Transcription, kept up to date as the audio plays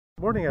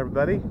Morning,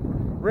 everybody.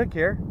 Rick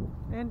here.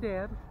 And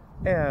Dad.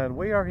 And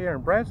we are here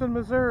in Branson,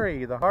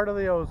 Missouri, the heart of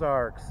the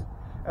Ozarks.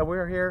 And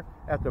we're here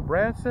at the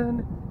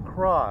Branson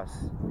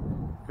Cross.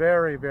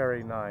 Very,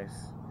 very nice.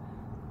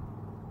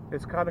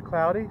 It's kind of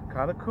cloudy,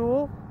 kind of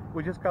cool.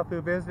 We just got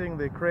through visiting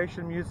the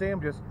Creation Museum,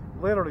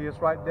 literally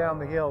just right down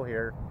the hill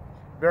here.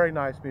 Very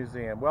nice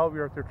museum. Well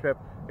worth your trip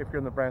if you're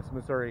in the Branson,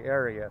 Missouri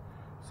area.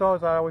 So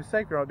as I always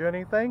say, if you're not doing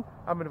anything,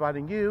 I'm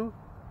inviting you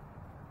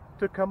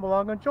to come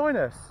along and join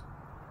us.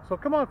 So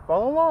come on,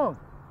 follow along.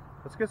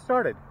 Let's get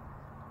started.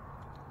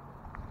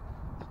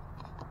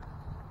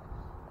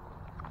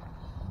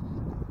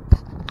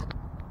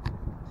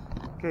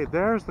 Okay,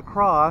 there's the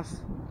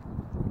cross.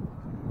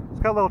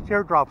 It's got little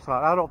teardrops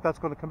on it. I don't know if that's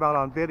going to come out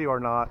on video or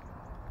not.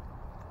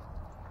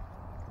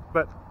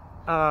 But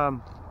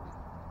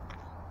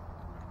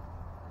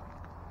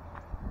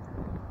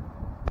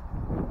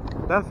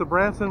that's the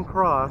Branson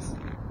Cross.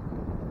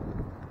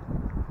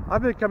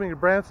 I've been coming to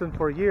Branson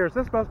for years.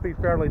 This must be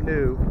fairly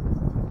new,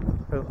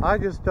 because I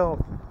just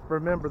don't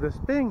remember this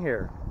being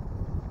here.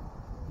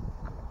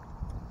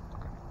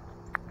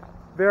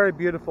 Very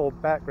beautiful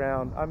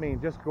background. I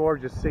mean, just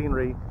gorgeous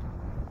scenery.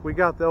 We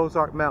got the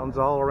Ozark Mountains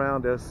all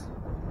around us.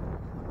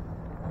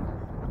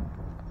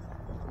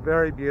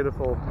 Very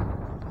beautiful.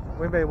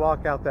 We may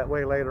walk out that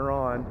way later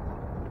on.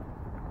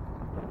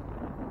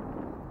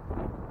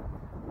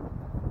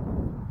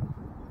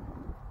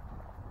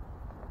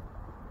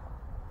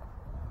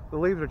 The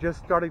leaves are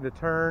just starting to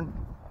turn.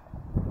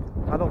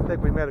 I don't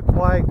think we made it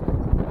quite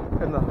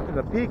in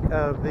the peak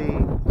of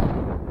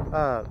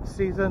the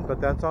season, but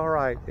that's all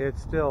right.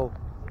 It's still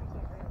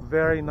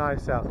very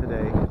nice out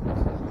today.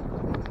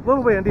 A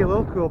little windy, a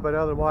little cool, but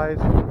otherwise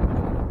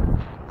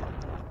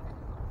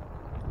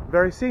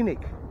very scenic.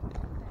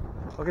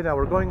 Okay, now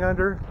we're going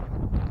under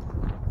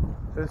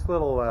this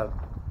little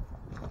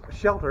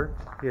shelter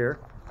here,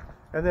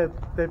 and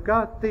they've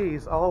got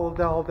these all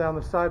down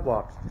the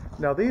sidewalk.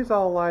 Now these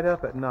all light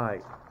up at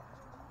night,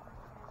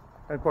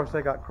 and of course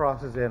they got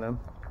crosses in them.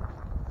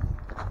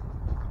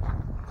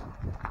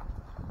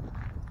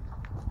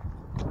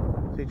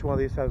 Each one of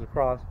these has a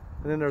cross,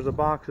 and then there's a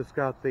box that's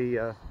got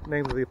the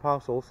names of the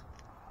apostles.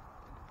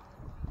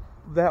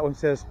 That one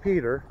says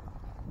Peter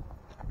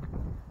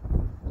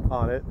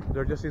on it.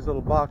 They're just these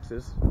little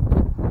boxes,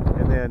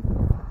 and then,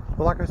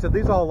 well, like I said,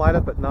 these all light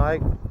up at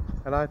night,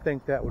 and I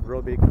think that would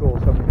really be cool,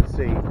 something to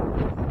see.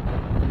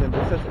 And then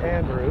this says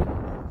Andrew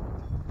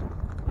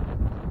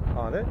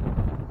on it.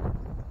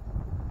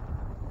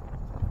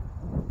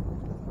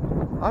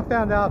 I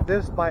found out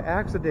this by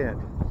accident,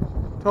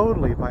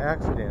 totally by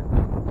accident.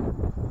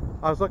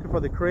 I was looking for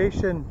the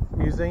Creation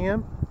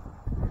Museum,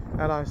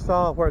 and I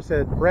saw where it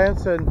said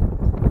Branson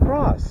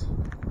Cross.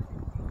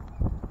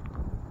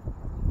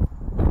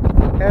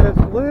 And it's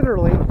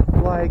literally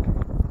like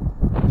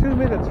 2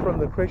 minutes from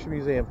the Creation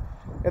Museum.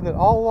 And then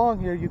all along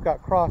here you've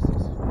got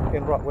crosses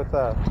with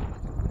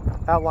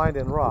outlined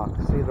in rock.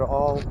 See, they're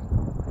all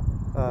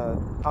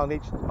on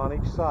each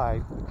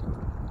side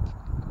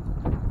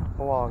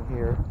along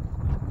here.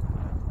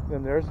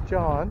 Then there's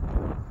John,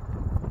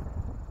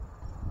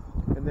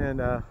 and then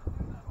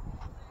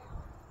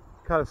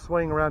kind of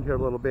swing around here a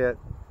little bit,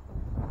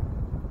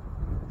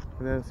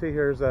 and then see,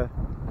 here's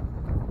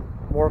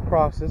more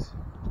crosses.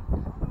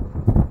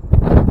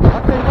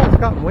 I'll tell you what, it's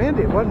gotten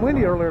windy. It wasn't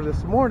windy earlier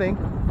this morning.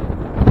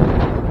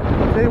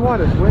 I'll tell you what,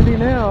 it's windy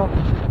now.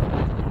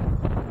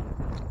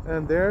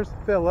 And there's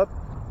Philip.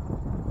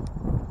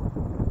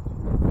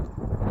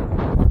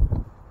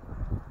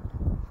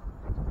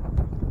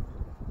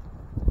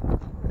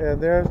 And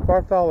there's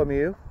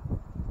Bartholomew.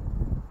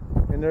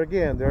 And there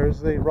again, there's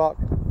the rock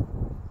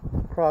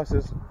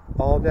crosses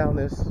all down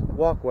this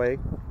walkway.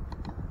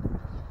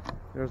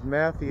 There's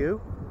Matthew.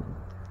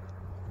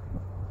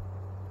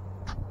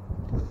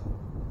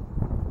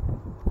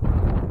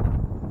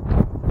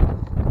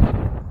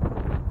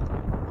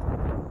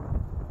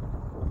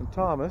 And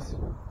Thomas.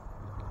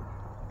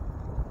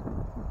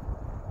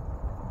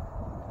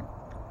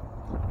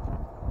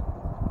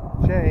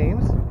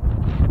 James.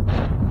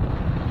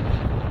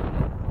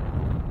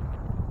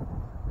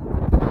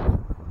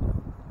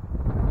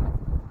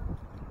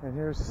 And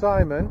here's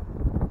Simon.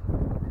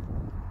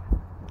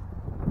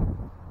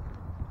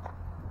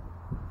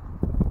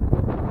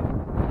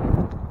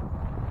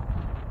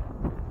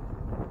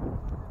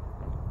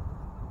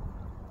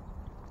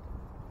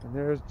 And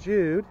there's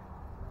Jude.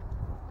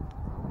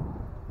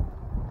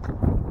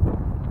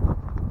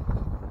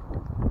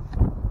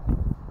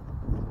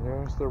 And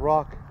there's the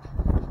rock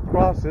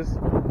crosses.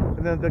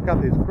 And then they've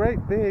got these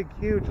great big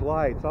huge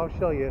lights. I'll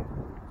show you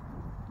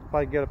if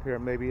I can get up here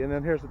maybe. And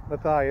then here's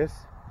Matthias.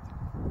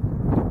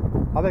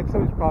 I think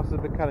some of these crosses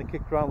have been kind of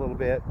kicked around a little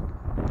bit.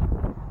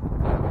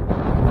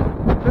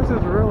 This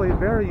is really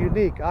very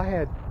unique. I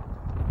had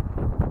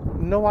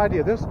no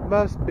idea. This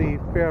must be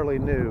fairly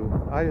new.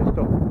 I just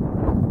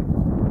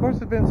don't. Of course,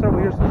 it's been several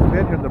years since we've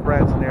been here in the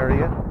Branson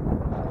area.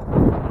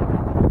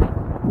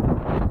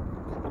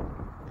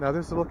 Now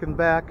this is looking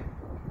back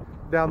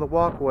down the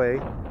walkway.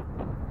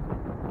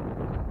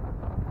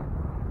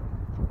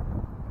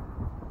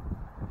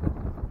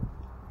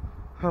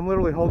 I'm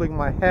literally holding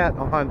my hat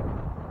on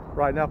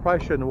right now. Probably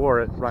shouldn't have wore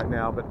it right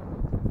now, but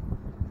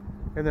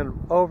and then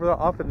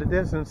off in the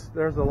distance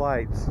there's the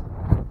lights.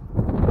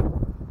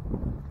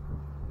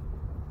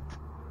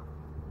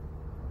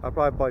 I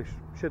probably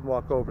shouldn't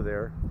walk over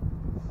there.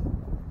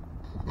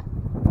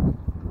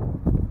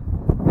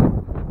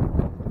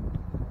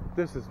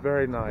 This is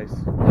very nice.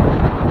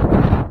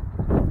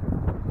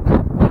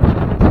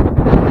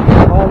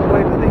 All the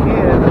way to the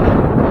end.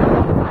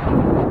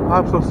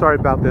 I'm so sorry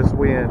about this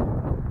wind.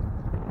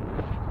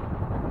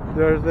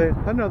 There's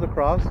another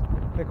cross.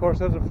 And of course,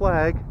 there's a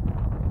flag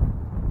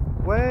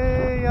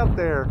way up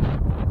there.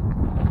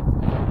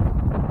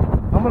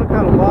 I'm going to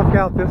kind of walk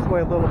out this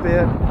way a little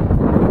bit.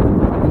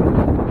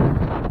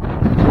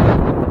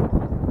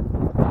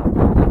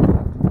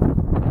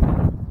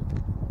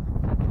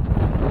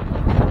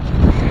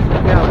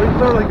 Yeah, we've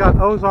literally got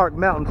Ozark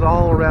Mountains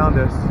all around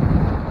us.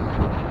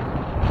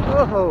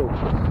 Oh,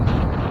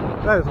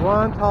 that is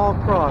one tall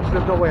cross.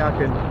 There's no way I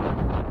can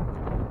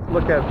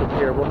look at it from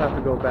here. We'll have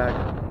to go back.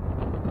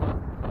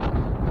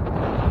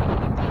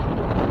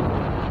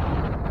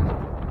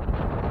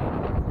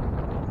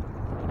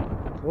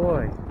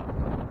 Boy.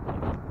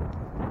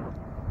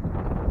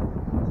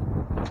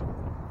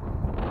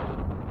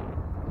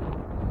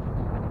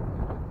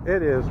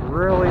 It is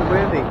really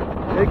windy.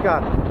 It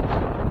got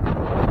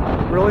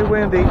really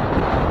windy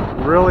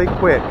really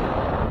quick.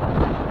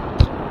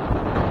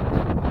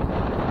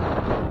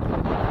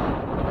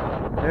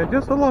 And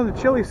just a little on the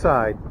chilly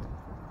side.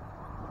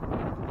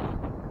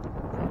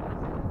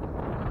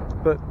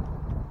 But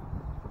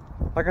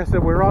like I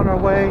said, we're on our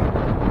way.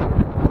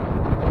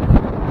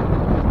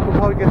 We'll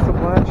probably get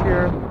some lunch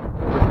here,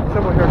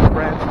 somewhere here in the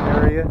Branson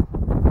area.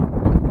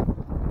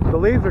 The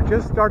leaves are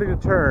just starting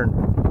to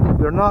turn.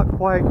 They're not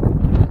quite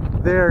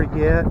there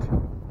yet,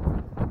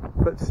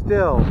 but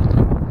still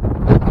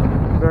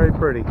very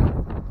pretty.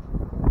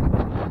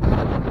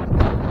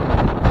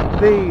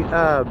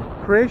 The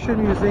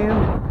Creation Museum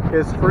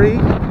is free.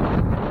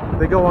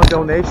 They go on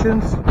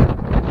donations.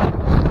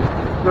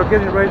 They're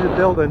getting ready to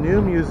build a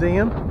new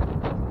museum.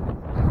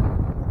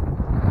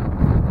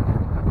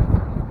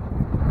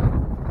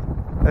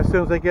 As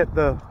soon as they get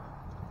the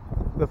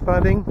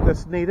funding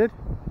that's needed.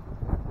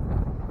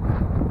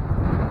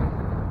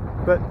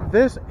 But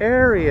this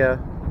area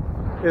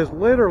is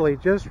literally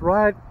just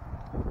right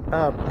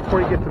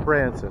before you get to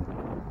Branson.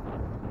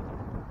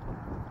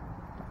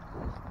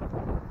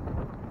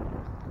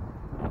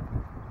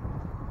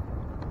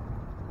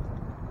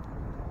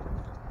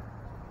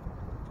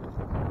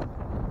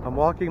 I'm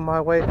walking my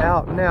way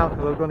out now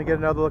because I'm going to get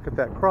another look at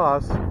that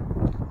cross.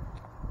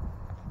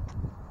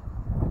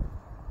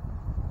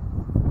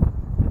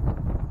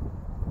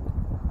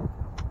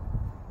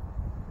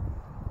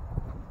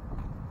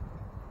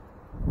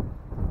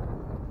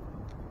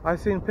 I've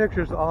seen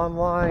pictures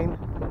online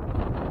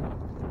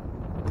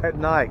at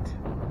night.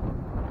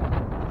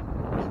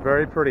 It's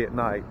very pretty at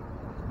night.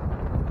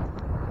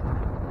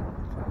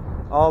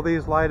 All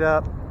these light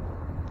up.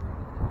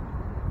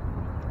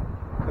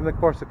 And of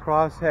course the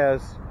cross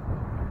has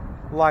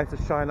lights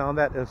that shine on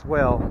that as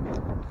well.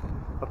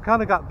 I've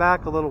kind of got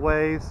back a little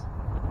ways.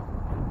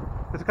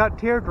 It's got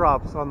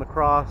teardrops on the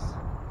cross.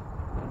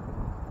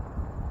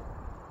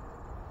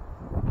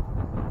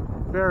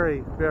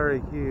 Very,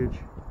 very huge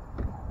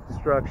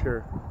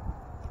structure.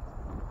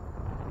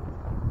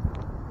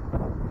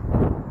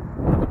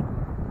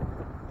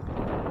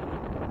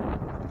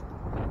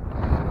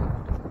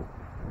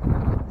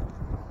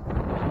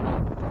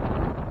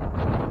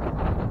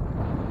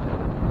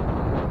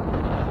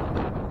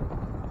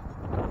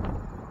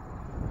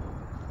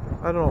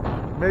 I don't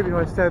know, maybe if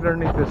I stand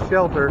underneath this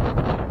shelter,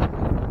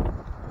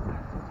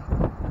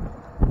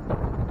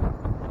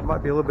 it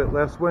might be a little bit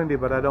less windy,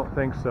 but I don't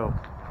think so.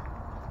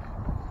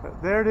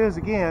 But there it is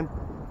again.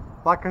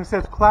 Like I said,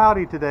 it's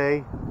cloudy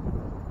today,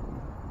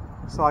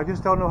 so I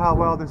just don't know how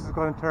well this is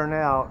going to turn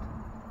out.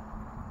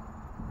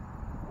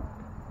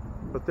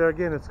 But there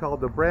again, it's called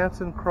the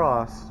Branson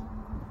Cross.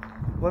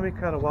 Let me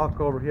kind of walk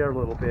over here a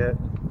little bit.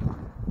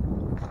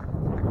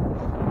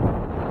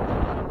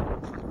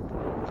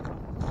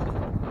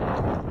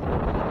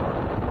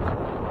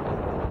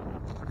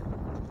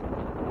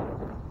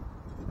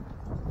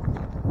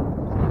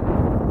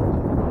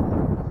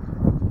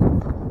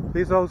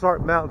 These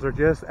Ozark Mountains are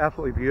just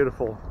absolutely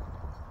beautiful.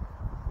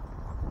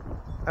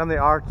 And they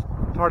are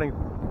starting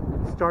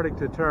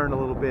to turn a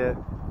little bit.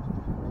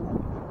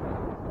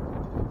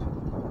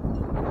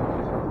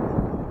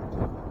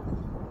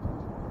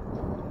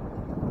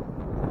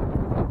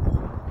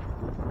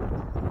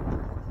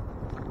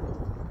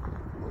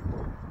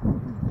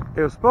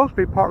 It was supposed to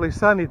be partly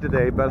sunny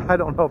today, but I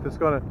don't know if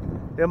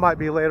it might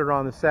be later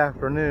on this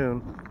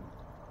afternoon.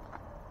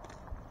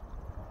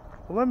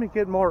 Well, let me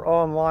get more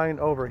online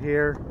over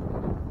here.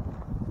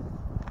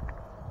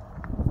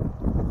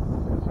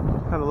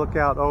 Kind of look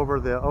out over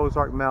the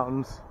Ozark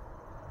Mountains.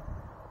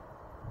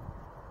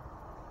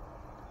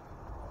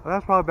 Well,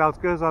 that's probably about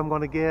as good as I'm going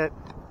to get.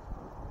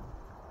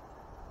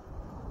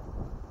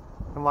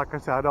 And like I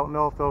said, I don't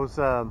know if those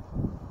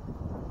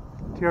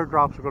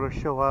teardrops are going to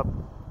show up.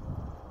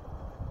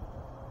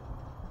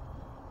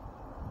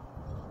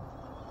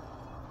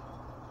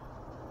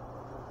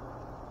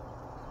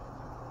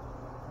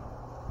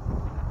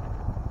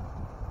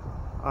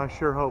 I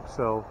sure hope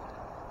so.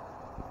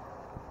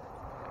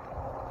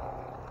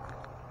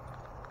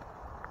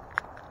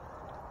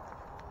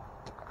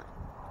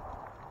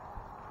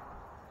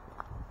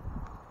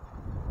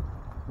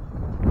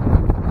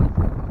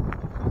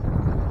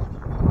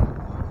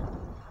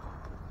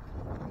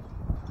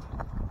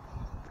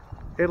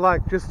 It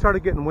like just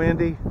started getting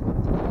windy.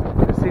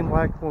 It seemed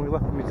like when we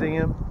left the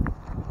museum.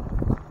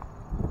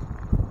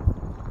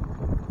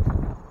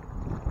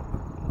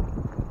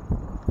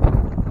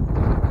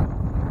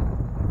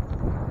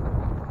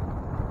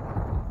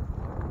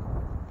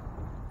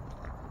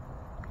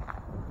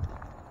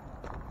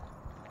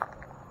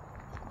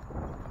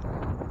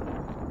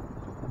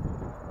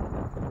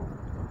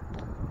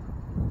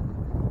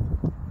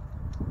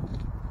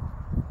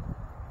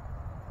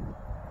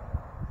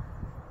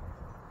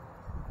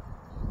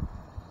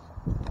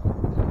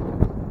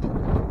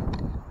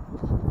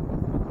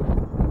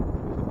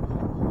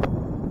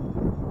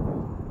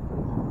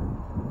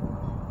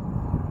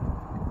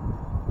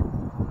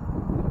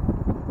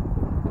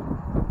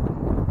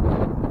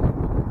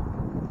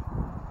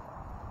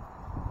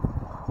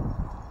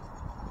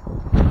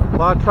 A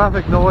lot of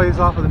traffic noise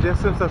off in the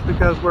distance. That's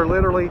because we're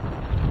literally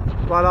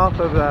right off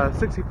of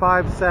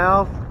 65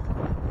 South.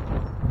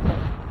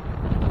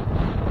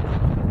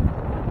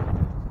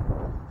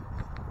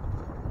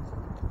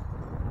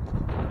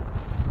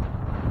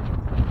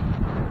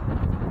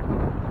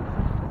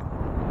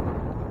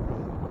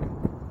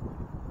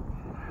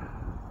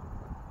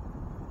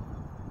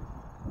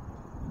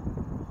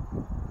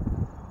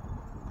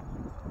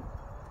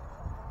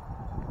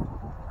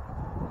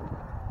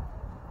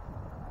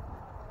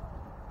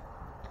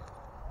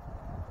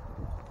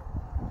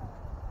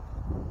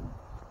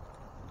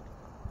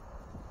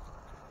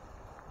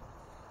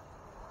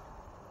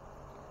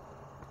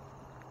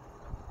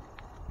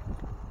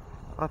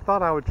 I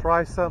thought I would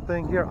try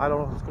something here. I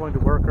don't know if it's going to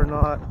work or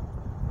not.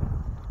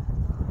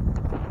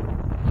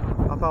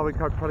 I thought we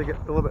could try to get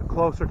a little bit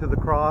closer to the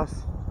cross.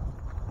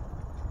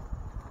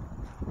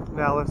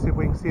 Now let's see if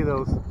we can see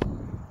those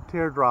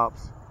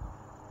teardrops.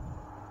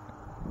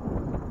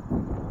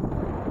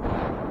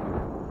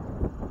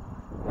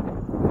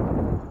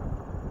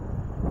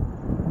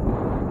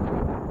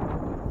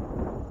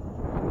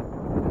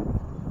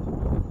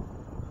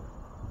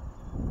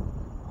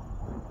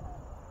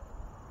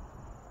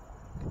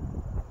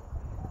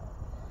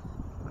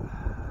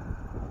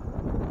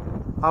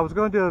 I was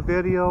going to do a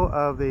video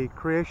of the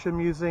Creation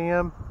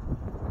Museum.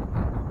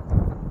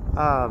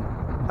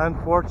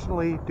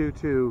 Unfortunately, due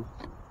to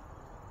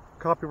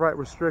copyright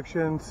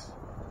restrictions,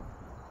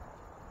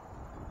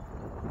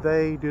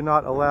 they do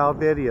not allow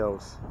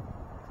videos.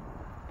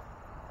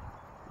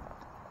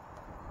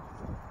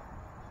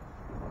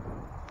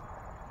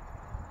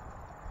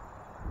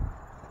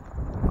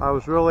 I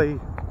was really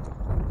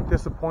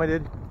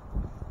disappointed,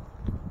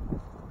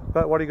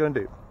 but what are you going to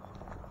do?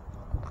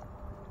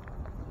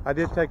 I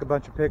did take a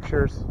bunch of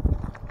pictures.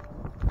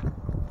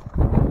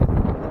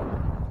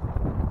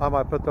 I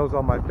might put those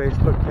on my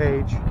Facebook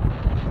page.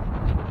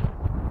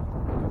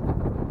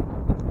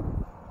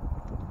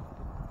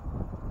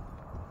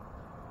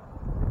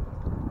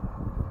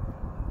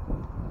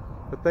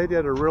 But they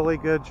did a really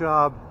good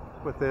job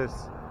with this.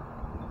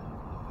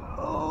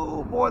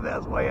 Oh boy,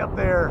 that's way up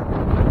there.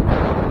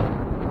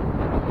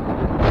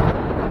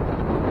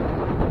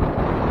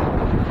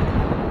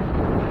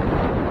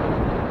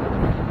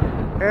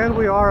 And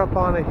we are up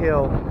on a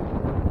hill.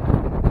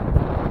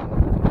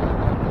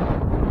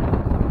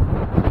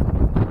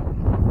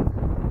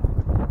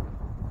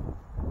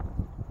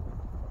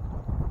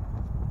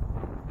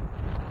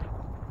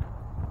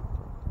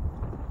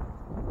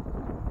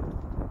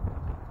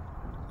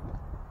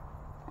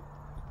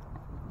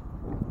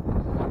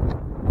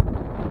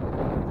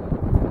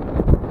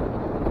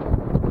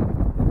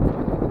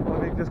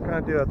 Let me just kind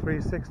of do a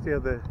 360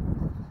 of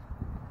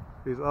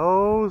these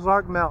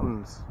Ozark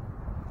Mountains.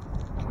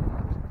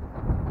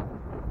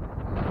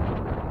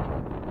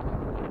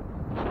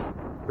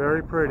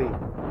 Very pretty.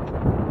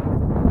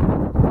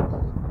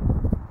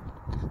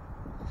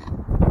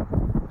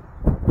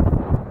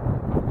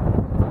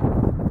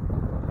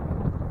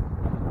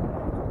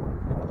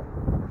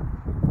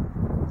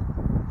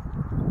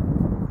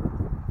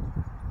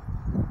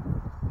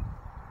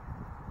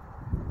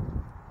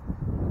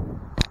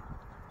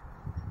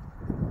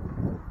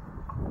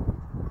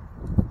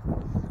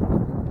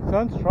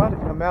 Sun's trying to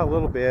come out a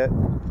little bit.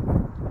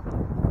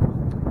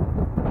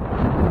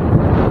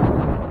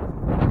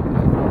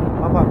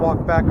 I might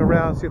walk back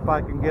around, see if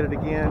I can get it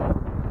again.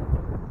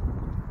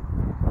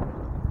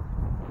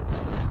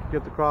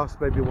 Get the cross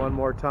maybe one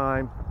more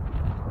time.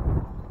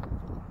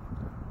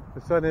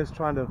 The sun is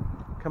trying to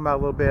come out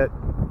a little bit.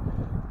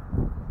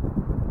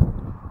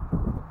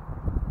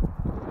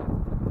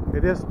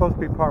 It is supposed to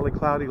be partly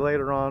cloudy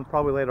later on,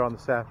 probably later on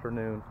this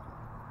afternoon.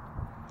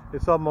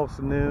 It's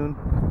almost noon.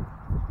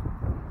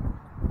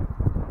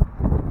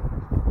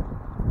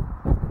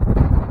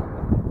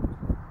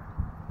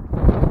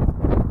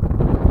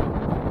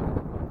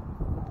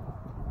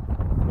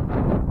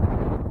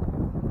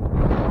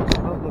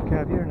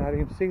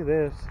 see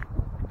this.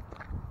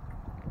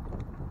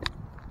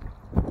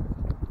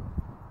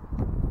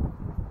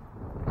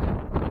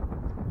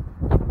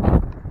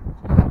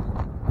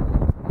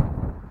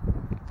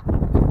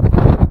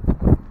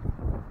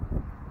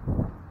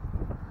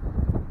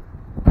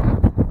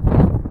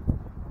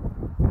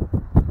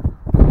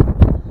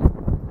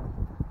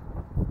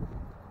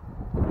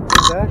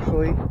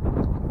 Actually,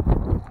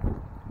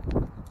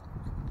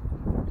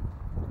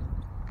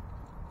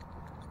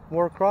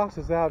 more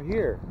crosses out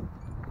here.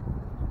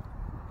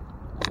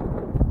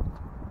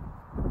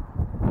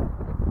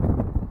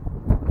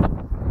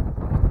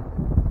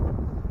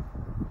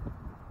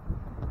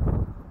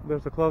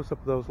 There's a close-up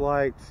of those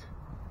lights.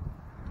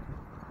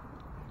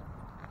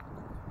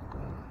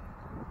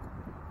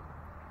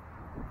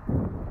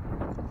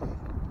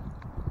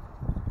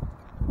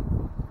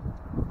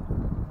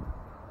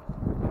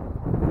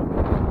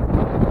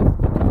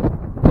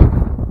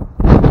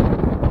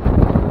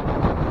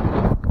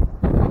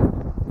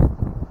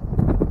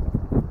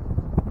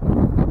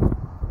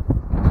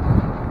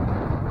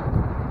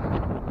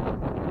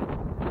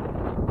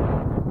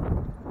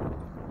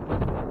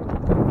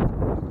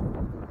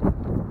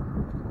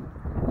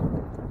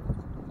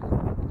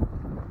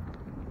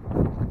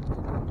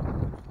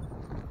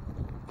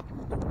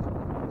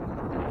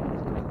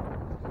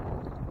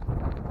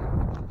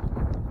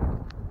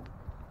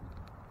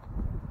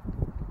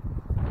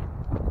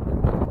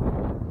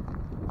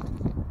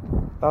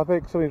 I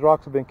think some of these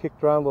rocks have been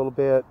kicked around a little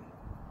bit.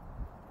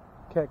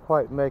 Can't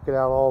quite make it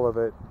out, all of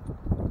it.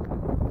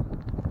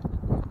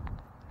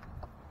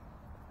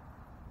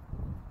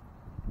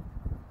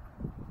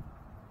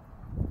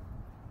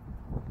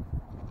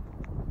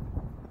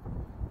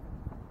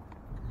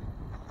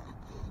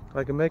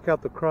 I can make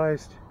out the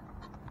Christ.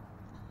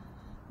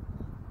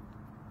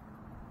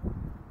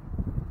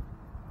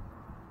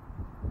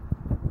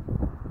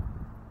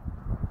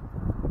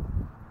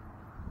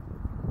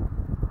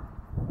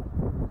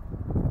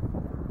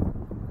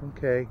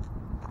 Okay.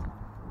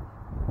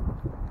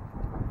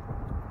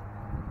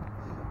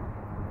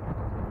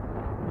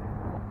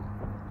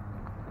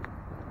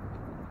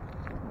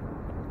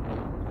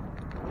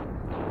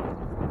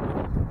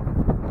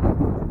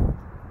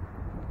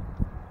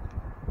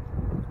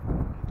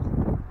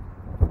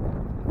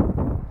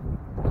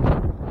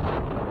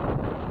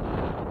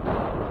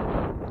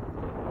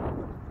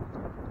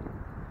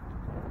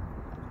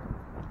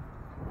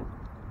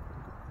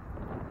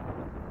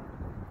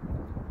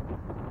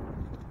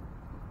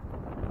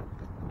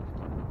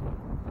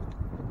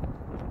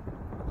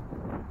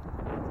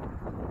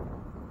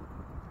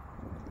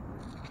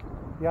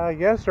 Yeah,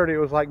 yesterday it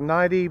was like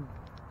 90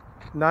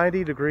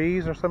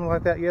 degrees or something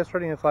like that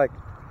yesterday, and it's like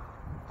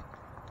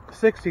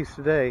 60s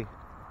today.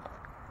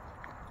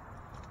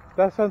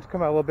 That sun's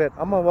come out a little bit.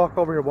 I'm gonna walk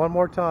over here one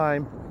more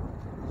time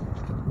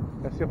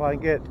and see if I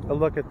can get a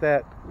look at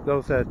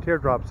those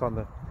teardrops on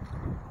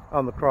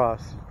the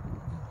cross.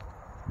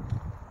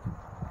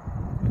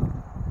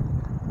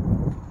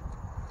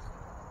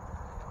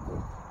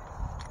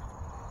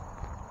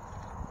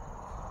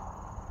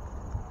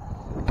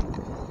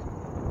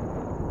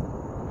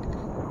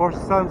 Of course,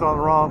 the sun's on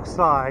the wrong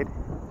side.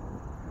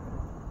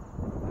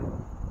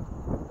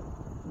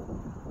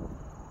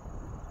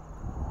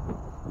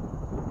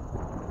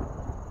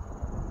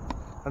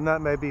 And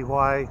that may be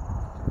why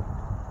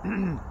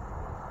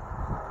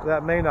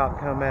that may not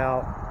come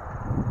out.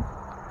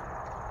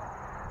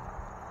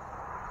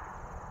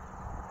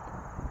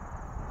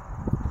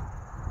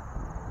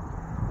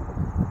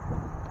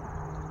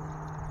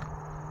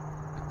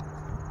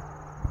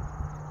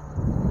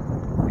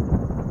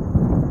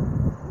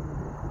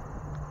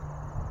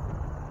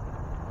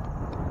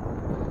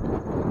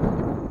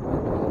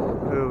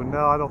 Ooh,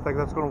 no, I don't think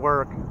that's going to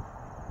work.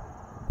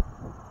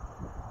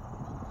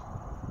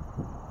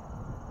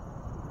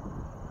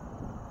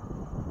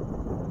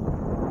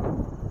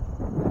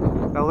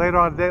 Now later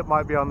on today it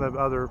might be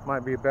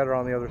better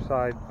on the other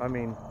side. I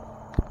mean,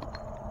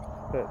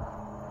 but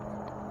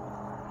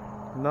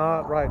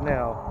not right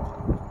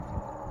now.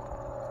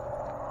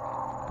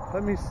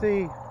 Let me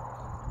see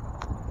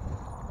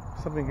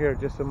something here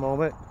just a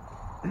moment.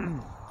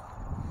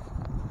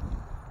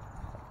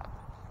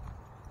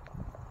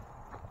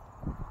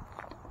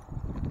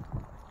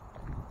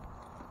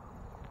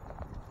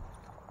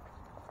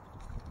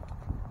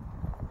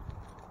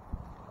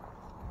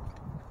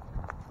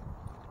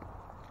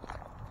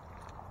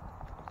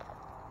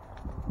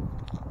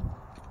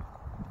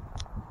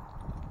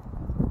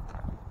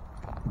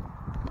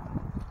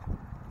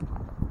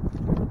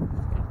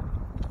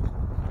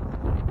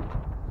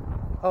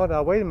 Oh,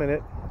 now wait a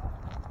minute.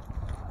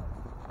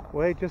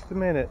 Wait just a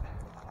minute.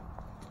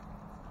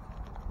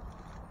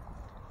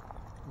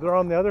 They're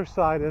on the other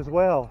side as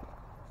well.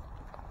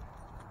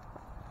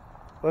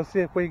 Let's see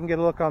if we can get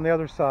a look on the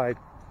other side.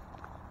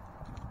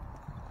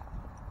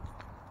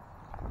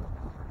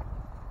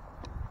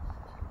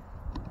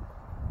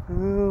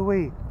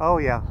 Ooh-wee. Oh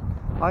yeah,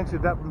 I can see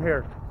that from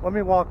here. Let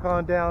me walk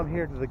on down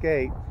here to the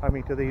gate. I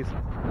mean to this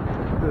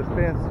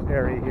fence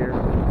area here.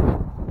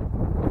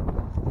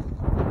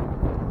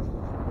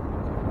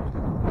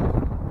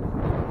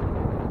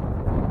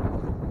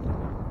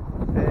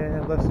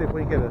 let's see if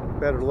we can get a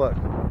better look.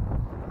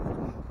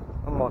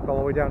 I'm gonna walk all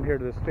the way down here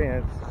to this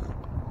fence.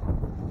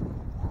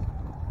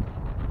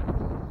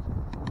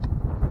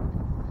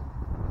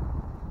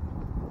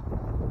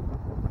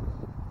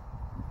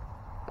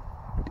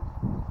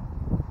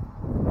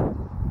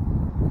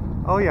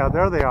 Oh yeah,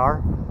 there they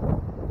are.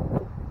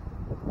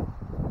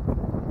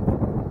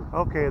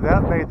 Okay,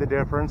 that made the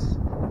difference.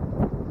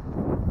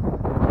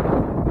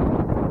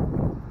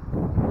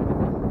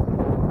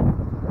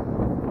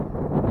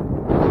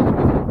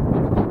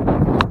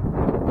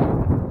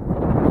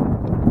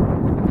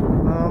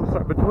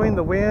 Between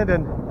the wind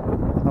and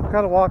I'm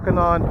kind of walking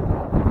on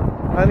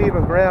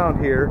uneven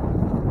ground here.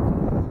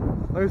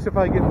 Let me see if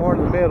I can get more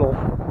in the middle.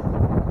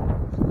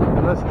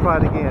 And let's try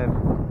it again.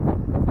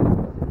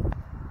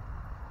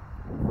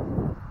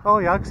 Oh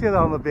yeah, I can see that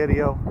on the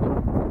video.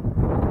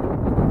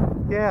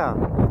 Yeah.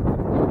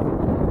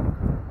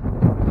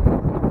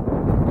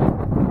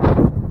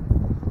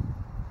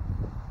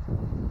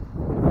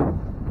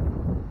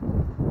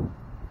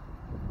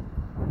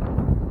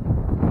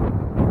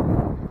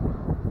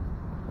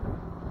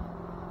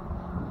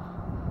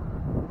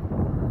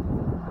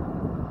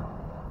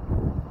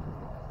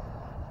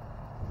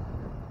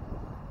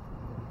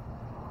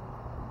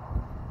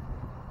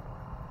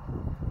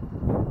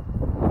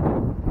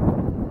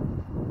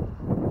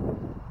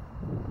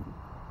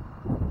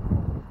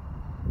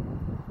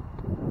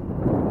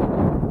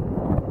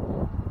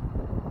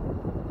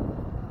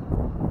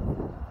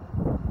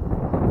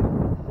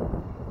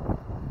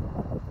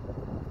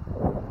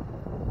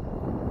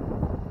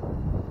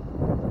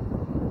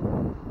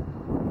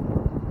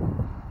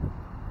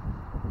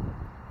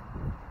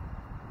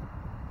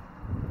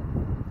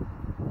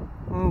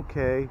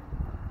 Okay,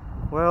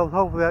 well,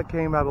 hopefully that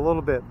came out a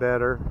little bit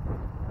better.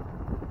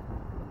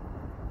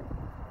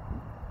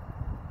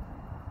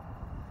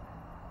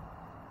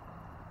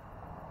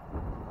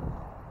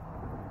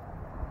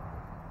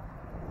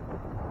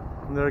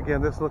 And there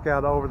again, this look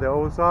out over the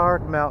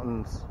Ozark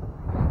Mountains.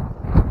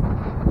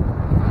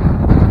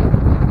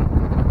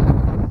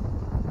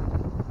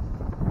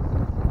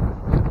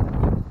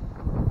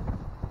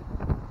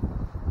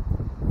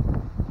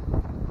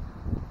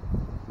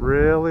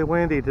 Really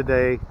windy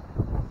today.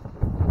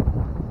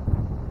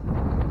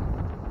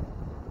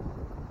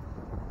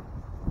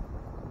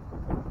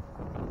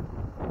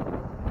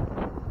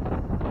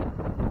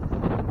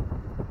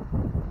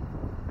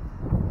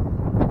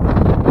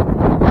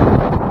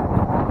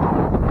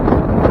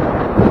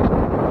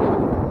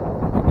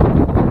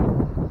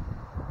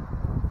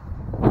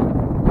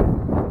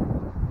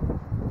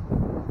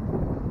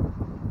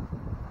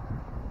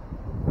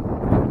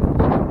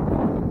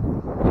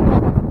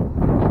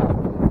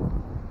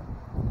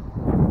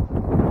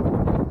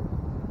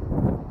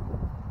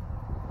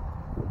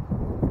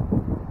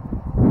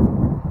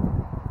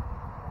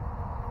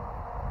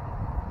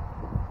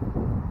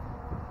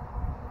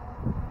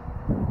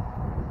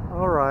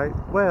 Alright,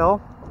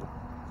 well,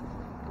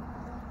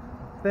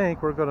 I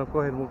think we're going to go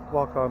ahead and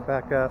walk on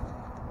back up.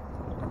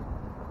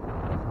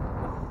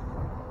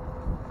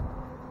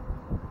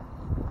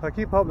 I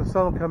keep hoping the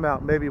sun will come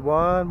out maybe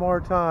one more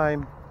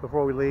time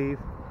before we leave.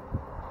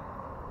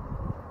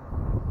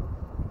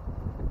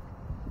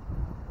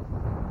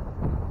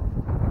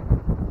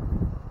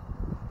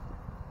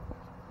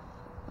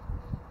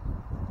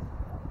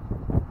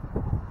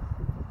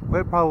 But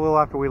it probably will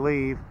after we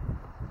leave.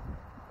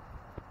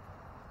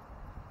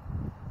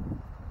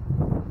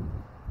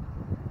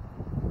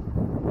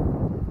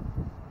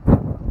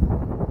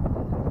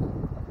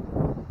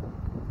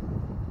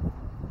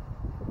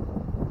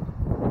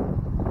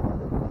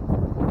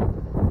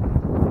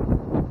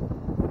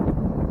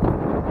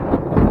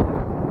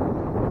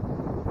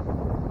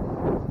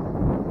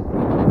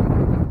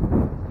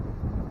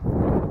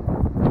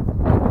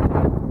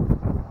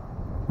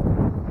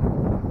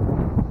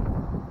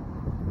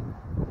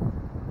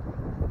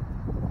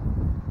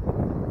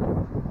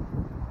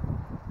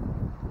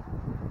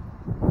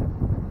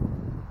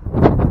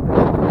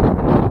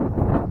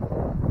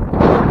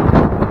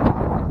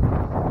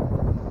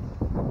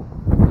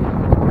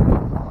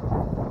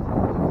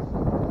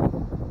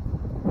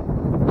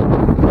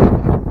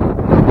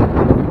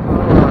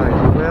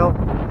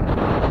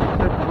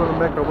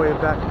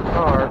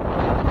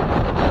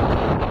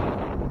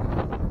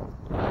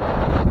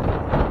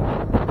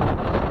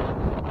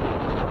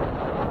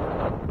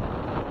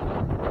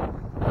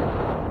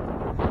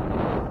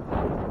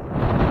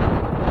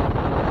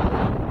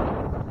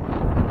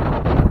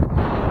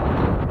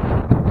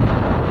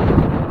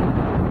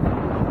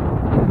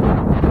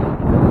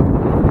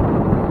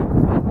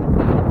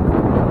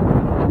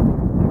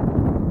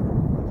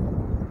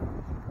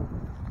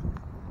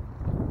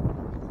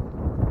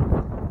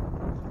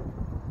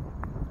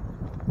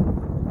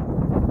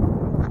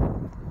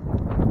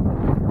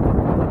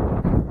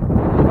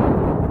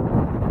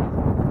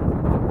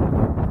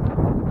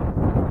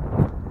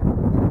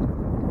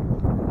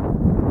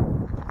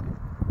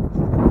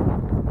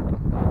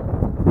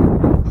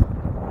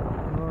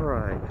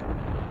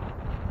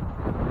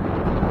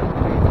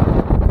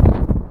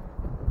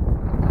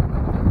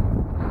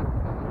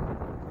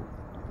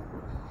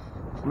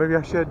 Maybe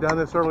I should have done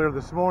this earlier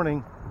this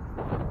morning.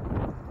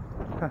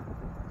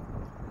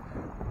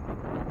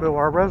 But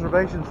our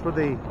reservations for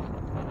the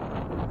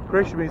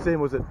Creation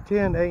Museum was at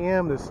 10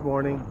 a.m. this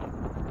morning.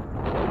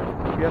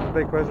 You have to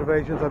make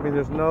reservations. I mean,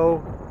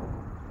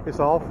 it's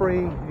all free.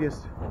 You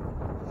just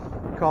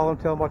call them,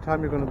 tell them what time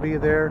you're going to be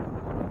there.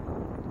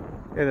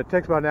 And it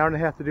takes about an hour and a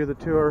half to do the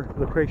tour of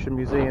the Creation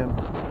Museum.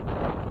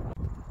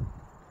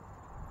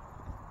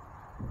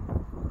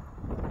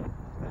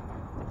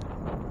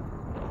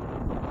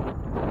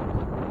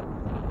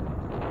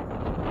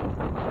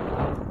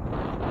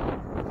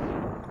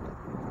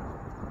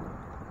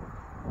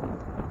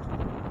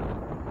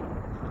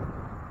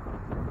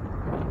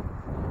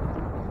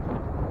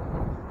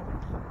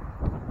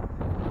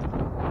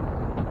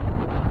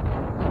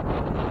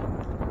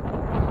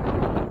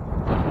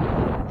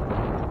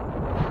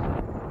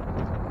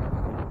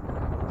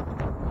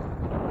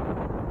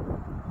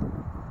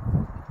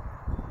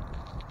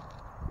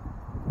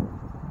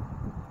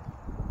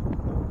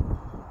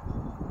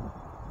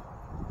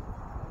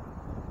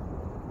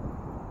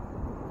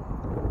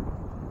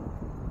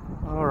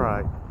 All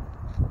right.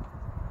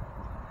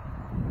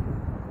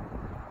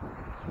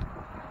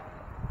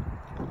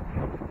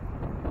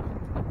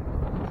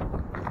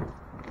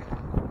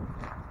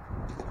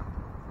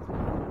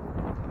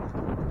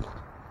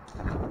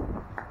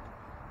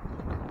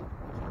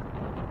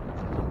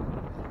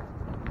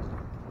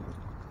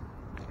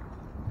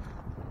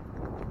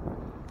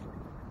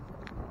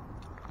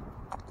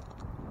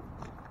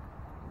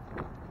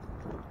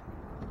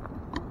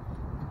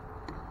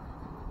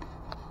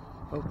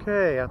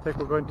 Okay, I think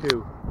we're going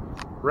to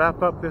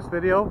wrap up this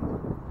video.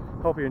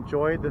 Hope you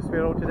enjoyed this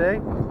video today.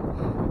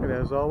 And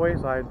as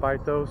always, I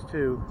invite those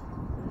to,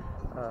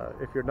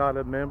 if you're not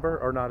a member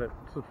or not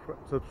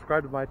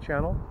subscribe to my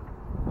channel,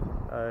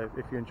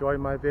 if you enjoy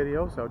my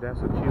videos, I would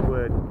ask that you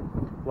would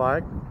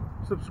like,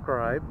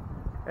 subscribe,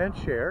 and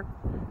share.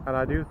 And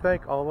I do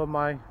thank all of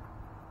my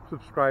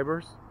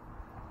subscribers.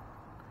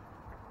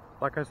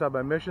 Like I said,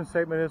 my mission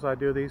statement is I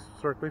do these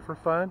strictly for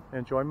fun,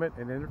 enjoyment,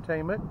 and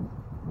entertainment.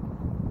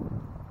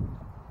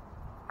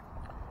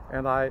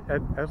 And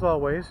as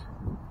always,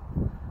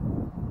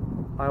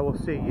 I will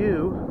see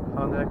you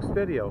on the next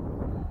video.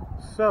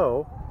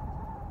 So,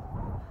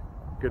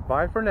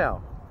 goodbye for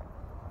now.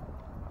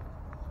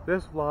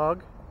 This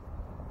vlog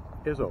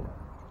is over.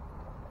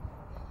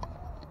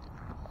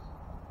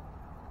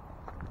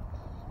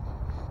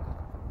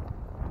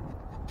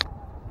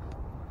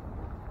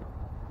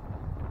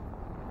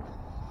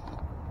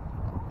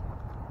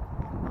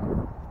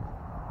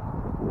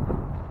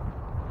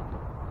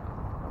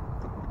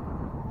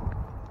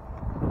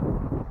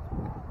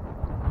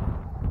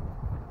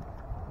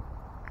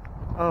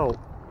 Oh,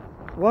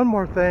 one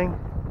more thing.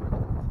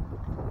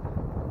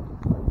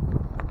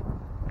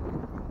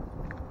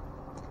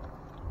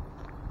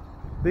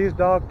 These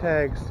dog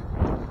tags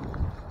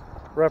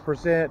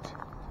represent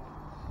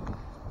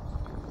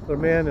the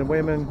men and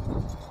women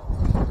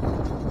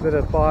that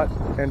have fought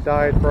and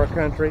died for our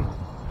country.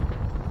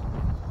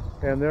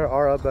 And there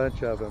are a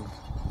bunch of them.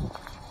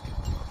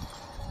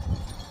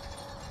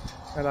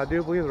 And I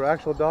do believe they're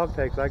actual dog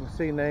tags. I can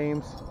see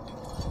names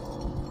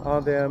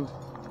on them.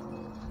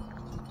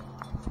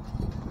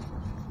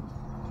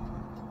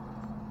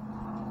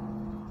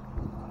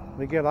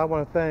 And again, I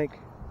want to thank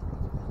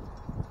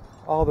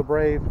all the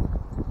brave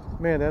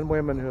men and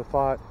women who have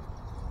fought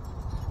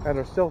and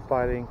are still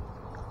fighting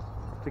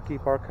to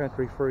keep our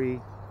country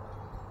free.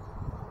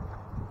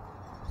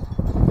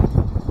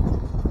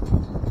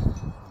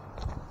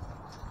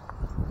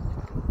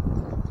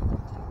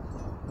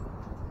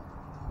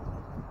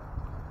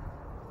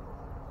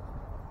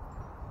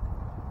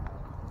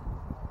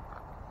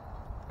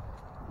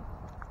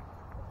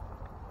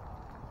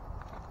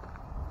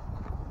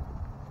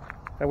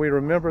 And we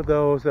remember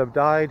those that have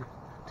died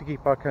to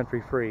keep our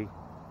country free.